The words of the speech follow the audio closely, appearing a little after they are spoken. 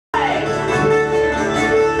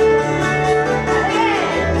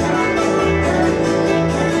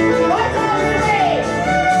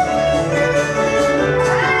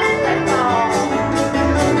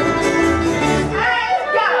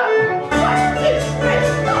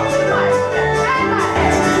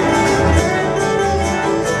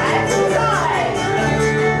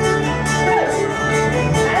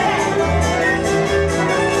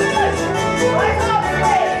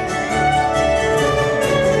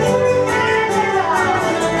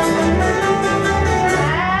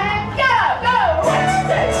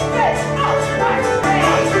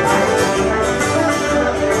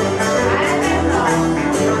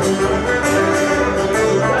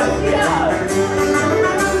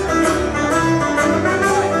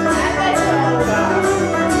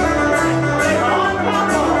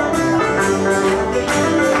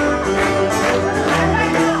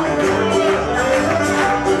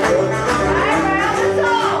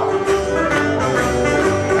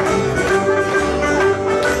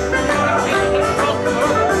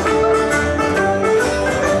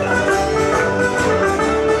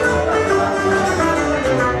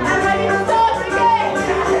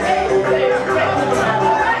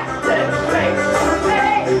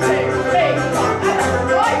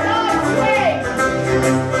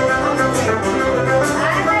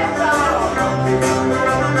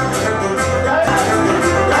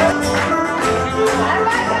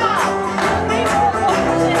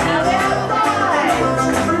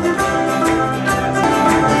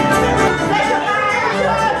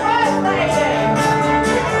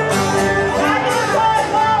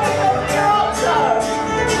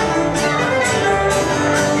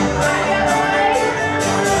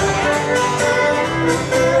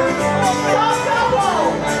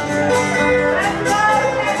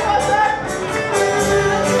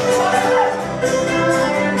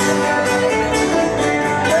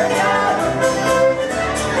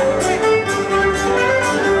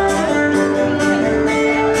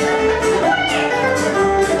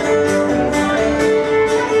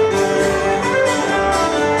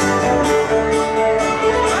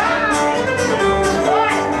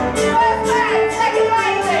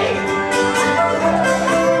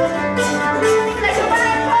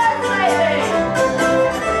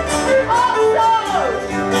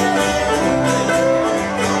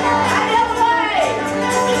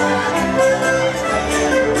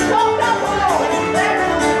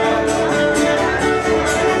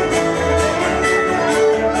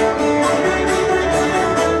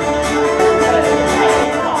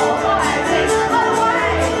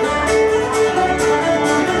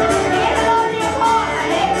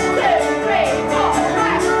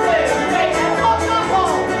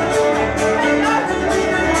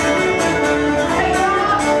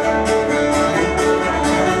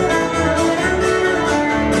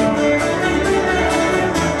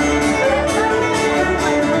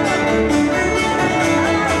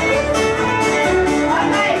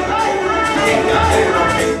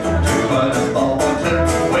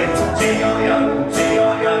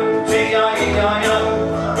G-I-E-I-O.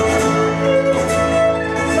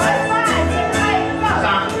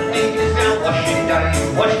 Sun is out washing day,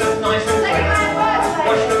 wash them nice and clean.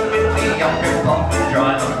 Wash them with the open pot and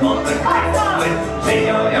dry them on the green. With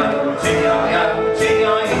G-I-O, G-I-O,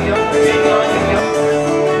 G-I-E-O, G-I-E-O.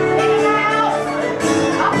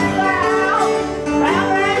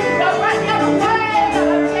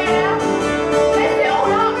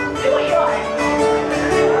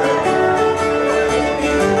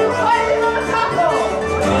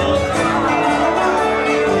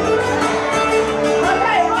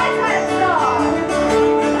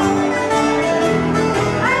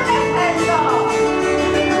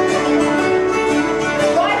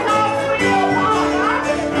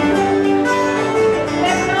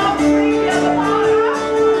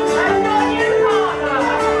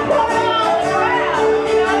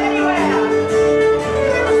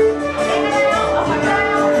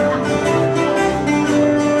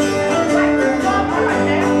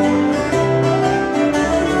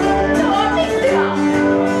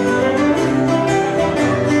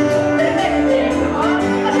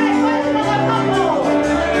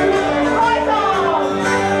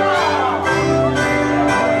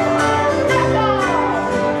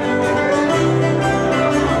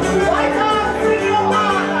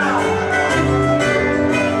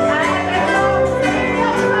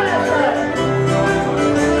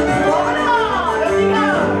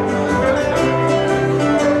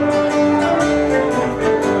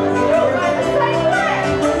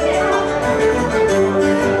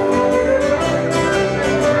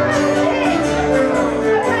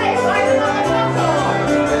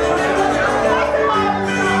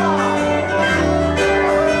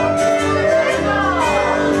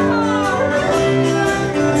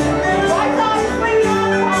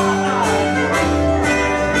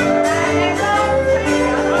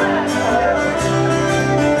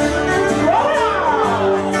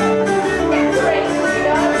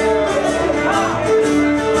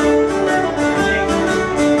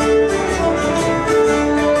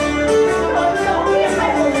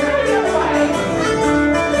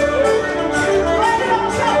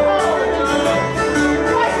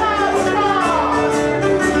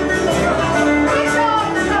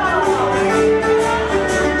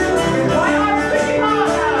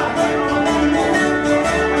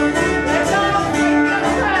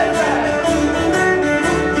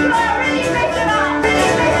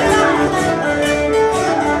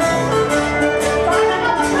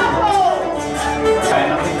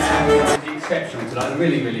 Tonight,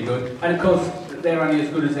 really good, and of course they're only as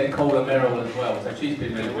good as their Cola Merrill as well, so she's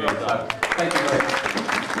been really good, so thank you very much.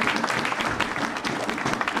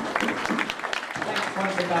 Thanks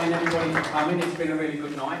once again everybody for coming, it's been a really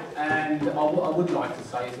good night, and I would like to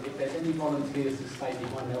say that if there's any volunteers to stay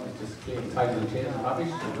behind help us just clear the table and chairs and rubbish,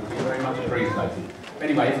 it would be very much appreciated.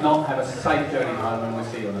 Anyway, if not, have a safe journey home and we'll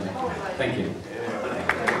see you on the next one. Thank you.